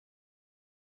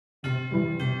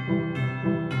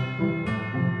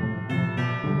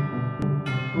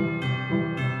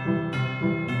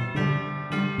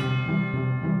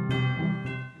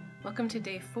to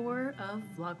day 4 of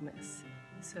Vlogmas.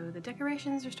 So the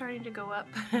decorations are starting to go up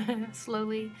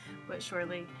slowly but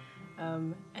surely.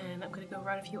 And I'm going to go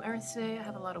run a few errands today. I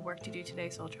have a lot of work to do today,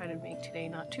 so I'll try to make today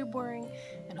not too boring,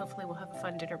 and hopefully we'll have a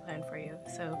fun dinner plan for you.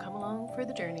 So come along for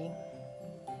the journey.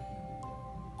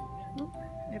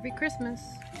 Every Christmas,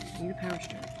 you need a power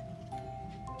strip.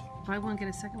 Buy one, get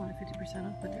a second one at 50%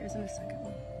 off, but there isn't a second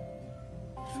one.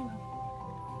 Oh well.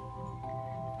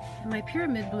 And my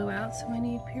pyramid blew out, so I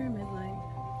need pyramid light.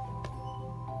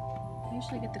 I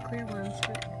usually get the clear ones,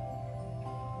 but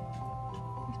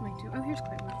these might do. Oh, here's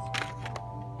clear ones.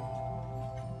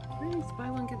 Nice, buy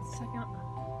one, get the second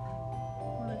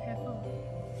one at half off.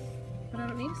 But I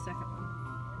don't need a second one.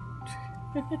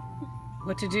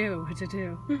 What to do? What to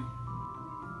do?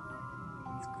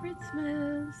 It's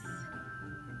Christmas.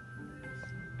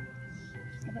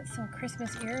 How about some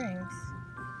Christmas earrings?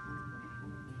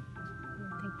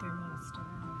 I think they're not a star.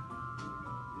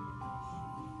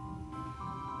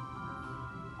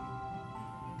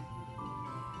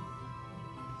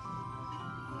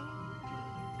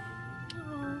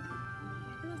 Oh,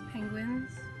 those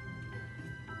penguins.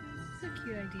 That's a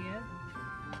cute idea.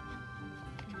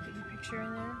 Can you get your picture in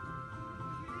there?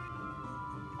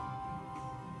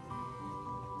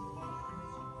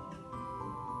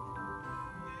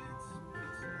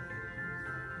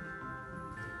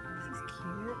 This is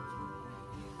cute.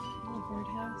 Little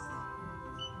birdhouse.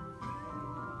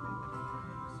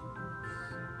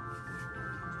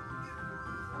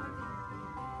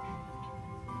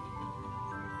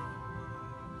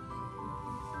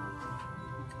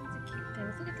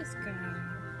 Look at this guy.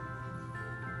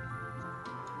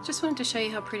 Just wanted to show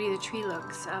you how pretty the tree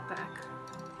looks out back,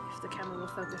 if the camera will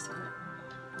focus on it.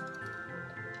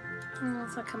 Oh,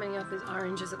 it's not coming up as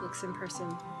orange as it looks in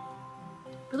person.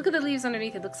 But look at the leaves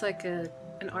underneath, it looks like an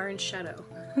orange shadow.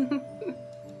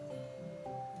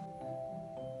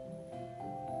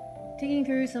 Digging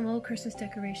through some old Christmas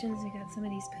decorations, we got some of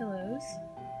these pillows.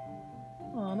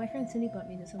 Aw, my friend Cindy bought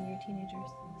me this when we were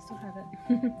teenagers. I still have it.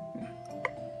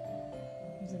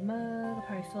 There's a mug. I'll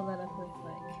probably fill that up with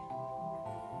like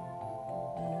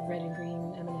red and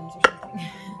green M&Ms or something.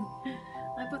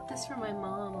 I bought this for my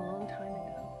mom a long time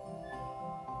ago.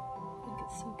 I think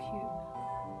it's so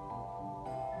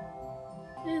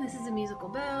cute. And this is a musical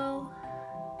bell.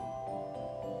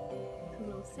 A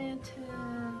little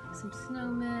Santa, some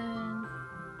snowmen,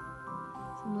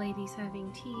 some ladies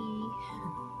having tea.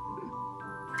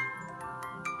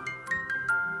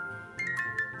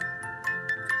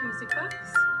 Music box,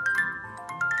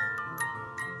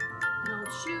 an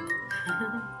old shoe,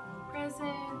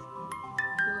 present,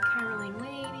 little caroling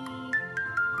lady,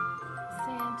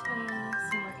 Santa,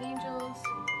 some more angels,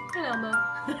 and Elmo.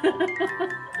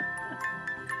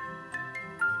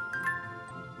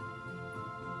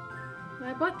 I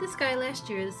bought this guy last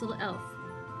year, this little elf.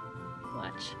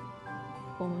 Watch.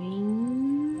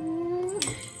 Boing.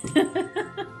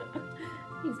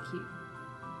 He's cute.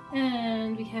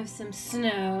 And we have some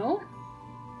snow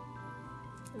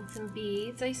and some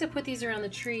beads. I used to put these around the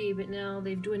tree, but now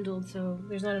they've dwindled, so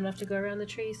there's not enough to go around the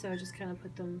tree, so I just kind of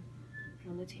put them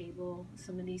on the table.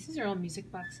 Some of these are all music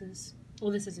boxes.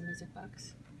 Well, this is a music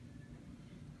box.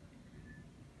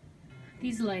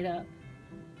 These light up.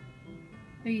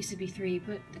 There used to be 3,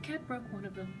 but the cat broke one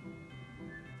of them.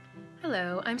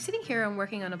 Hello, I'm sitting here and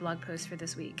working on a blog post for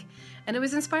this week, and it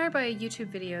was inspired by a YouTube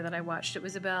video that I watched. It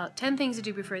was about 10 things to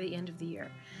do before the end of the year.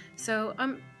 So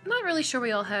I'm not really sure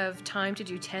we all have time to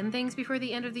do 10 things before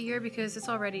the end of the year because it's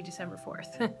already December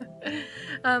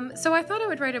 4th. So I thought I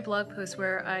would write a blog post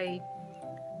where I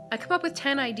come up with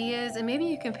 10 ideas, and maybe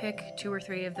you can pick 2 or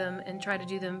 3 of them and try to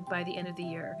do them by the end of the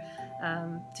year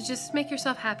to just make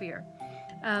yourself happier.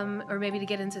 Or maybe to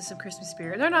get into some Christmas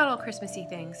spirit. They're not all Christmassy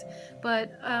things,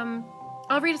 but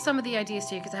I'll read some of the ideas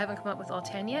to you because I haven't come up with all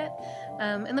 10 yet,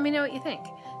 and let me know what you think.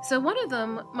 So one of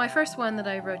them, my first one that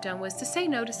I wrote down was to say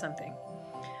no to something.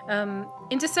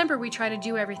 In December, we try to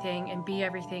do everything and be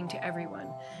everything to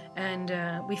everyone, and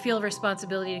we feel a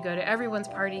responsibility to go to everyone's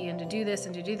party and to do this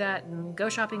and to do that and go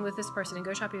shopping with this person and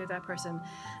go shopping with that person.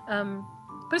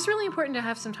 But it's really important to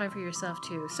have some time for yourself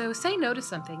too. So say no to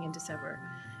something in December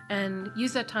and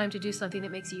use that time to do something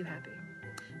that makes you happy.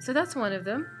 So that's one of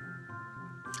them.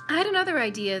 I had another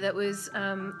idea that was,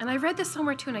 and I read this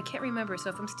somewhere too, and I can't remember, so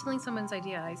if I'm stealing someone's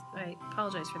idea, I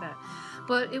apologize for that.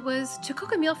 But it was to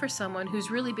cook a meal for someone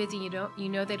who's really busy, you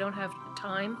know they don't have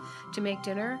time to make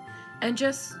dinner, and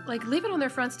just like leave it on their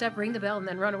front step, ring the bell, and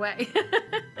then run away.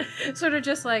 Sort of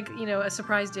just like, you know, a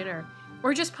surprise dinner.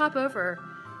 Or just pop over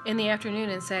in the afternoon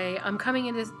and say, I'm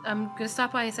going to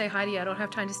stop by and say hi to you. I don't have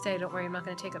time to stay. Don't worry, I'm not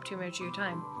going to take up too much of your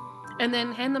time. And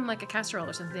then hand them like a casserole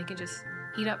or something they can just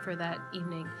heat up for that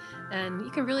evening. And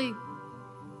you can really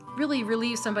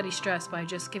relieve somebody's stress by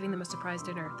just giving them a surprise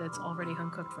dinner that's already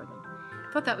home cooked for them.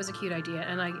 I thought that was a cute idea,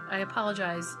 and I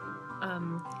apologize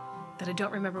that I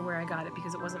don't remember where I got it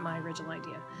because it wasn't my original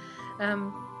idea.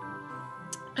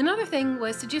 Another thing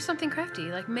was to do something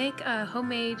crafty, like make a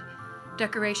homemade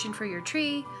decoration for your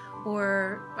tree,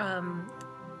 or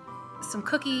some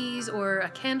cookies, or a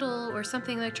candle, or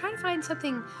something. Like, try to find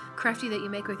something crafty that you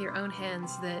make with your own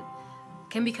hands that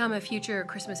can become a future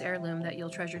Christmas heirloom that you'll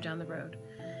treasure down the road.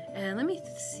 And let me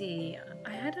see, I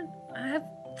have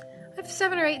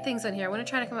 7 or 8 things on here. I want to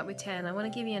try to come up with 10. I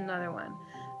want to give you another one.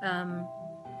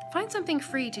 Find something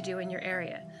free to do in your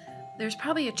area. There's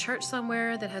probably a church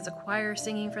somewhere that has a choir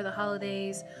singing for the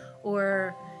holidays,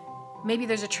 or maybe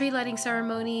there's a tree lighting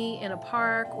ceremony in a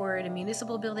park or in a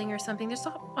municipal building or something.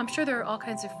 I'm sure there are all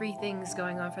kinds of free things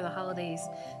going on for the holidays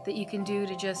that you can do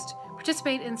to just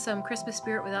participate in some Christmas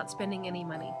spirit without spending any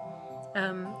money.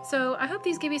 So I hope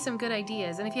these give you some good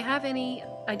ideas, and if you have any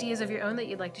ideas of your own that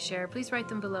you'd like to share, please write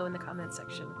them below in the comments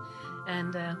section,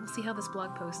 and we'll see how this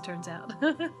blog post turns out.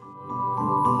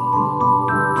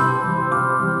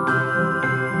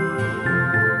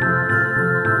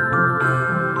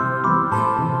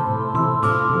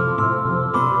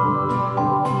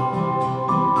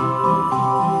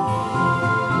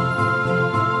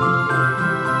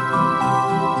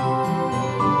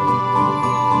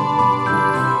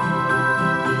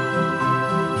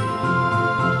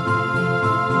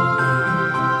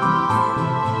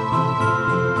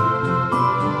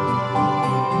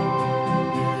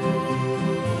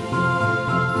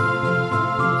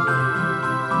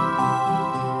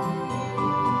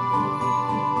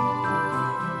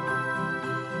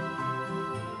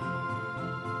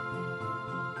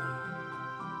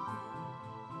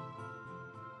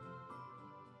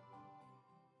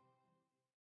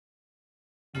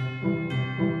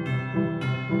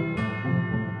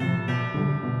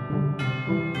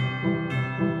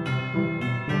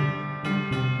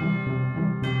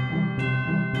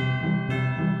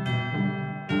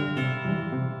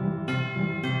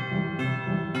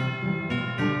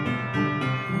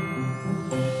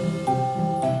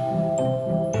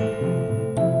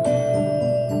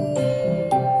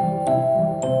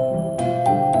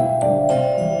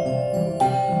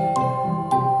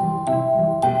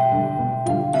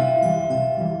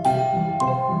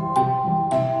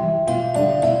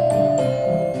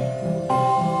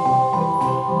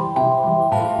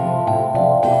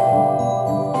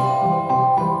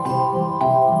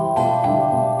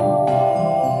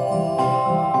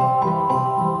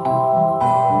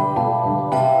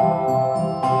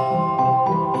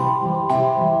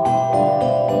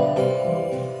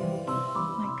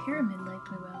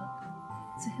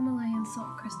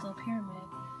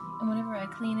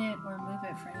 Clean it or move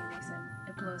it for any reason,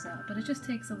 it blows out. But it just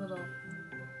takes a little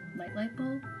light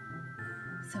bulb,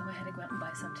 so I had to go out and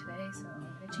buy some today, so I'm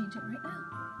going to change it right now.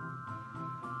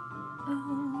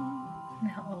 Oh,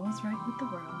 now all is right with the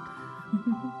world.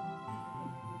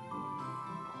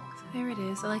 So there it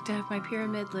is. I like to have my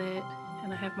pyramid lit,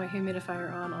 and I have my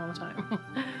humidifier on all the time.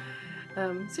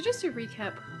 So just to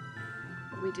recap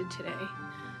what we did today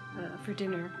for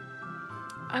dinner.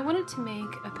 I wanted to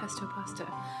make a pesto pasta,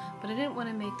 but I didn't want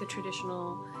to make the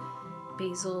traditional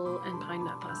basil and pine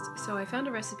nut pasta. So I found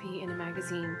a recipe in a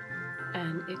magazine,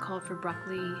 and it called for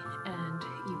broccoli, and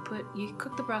you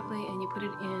cook the broccoli and you put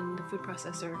it in the food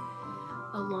processor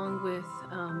along with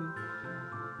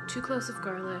 2 cloves of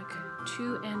garlic,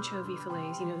 2 anchovy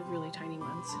fillets, you know, the really tiny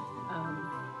ones,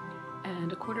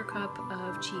 and a 1/4 cup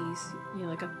of cheese, you know,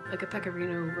 like a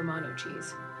pecorino romano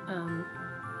cheese.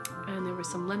 And there was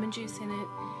some lemon juice in it,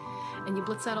 and you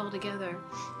blitz that all together,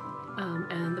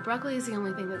 and the broccoli is the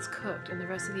only thing that's cooked, and the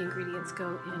rest of the ingredients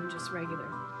go in just regular.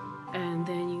 And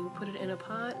then you put it in a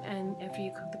pot, and after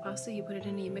you cook the pasta, you put it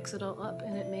in and you mix it all up,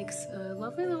 and it makes a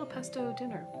lovely little pesto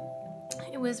dinner.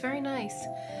 It was very nice,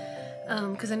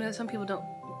 because I know some people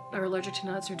are allergic to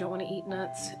nuts or don't want to eat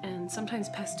nuts, and sometimes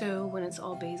pesto, when it's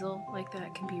all basil like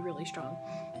that, can be really strong.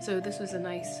 So this was a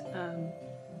nice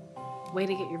way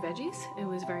to get your veggies. It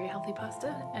was very healthy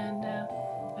pasta, and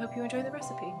I hope you enjoy the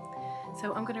recipe.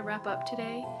 So I'm going to wrap up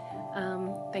today.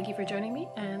 Thank you for joining me,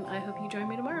 and I hope you join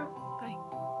me tomorrow.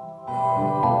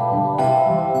 Bye.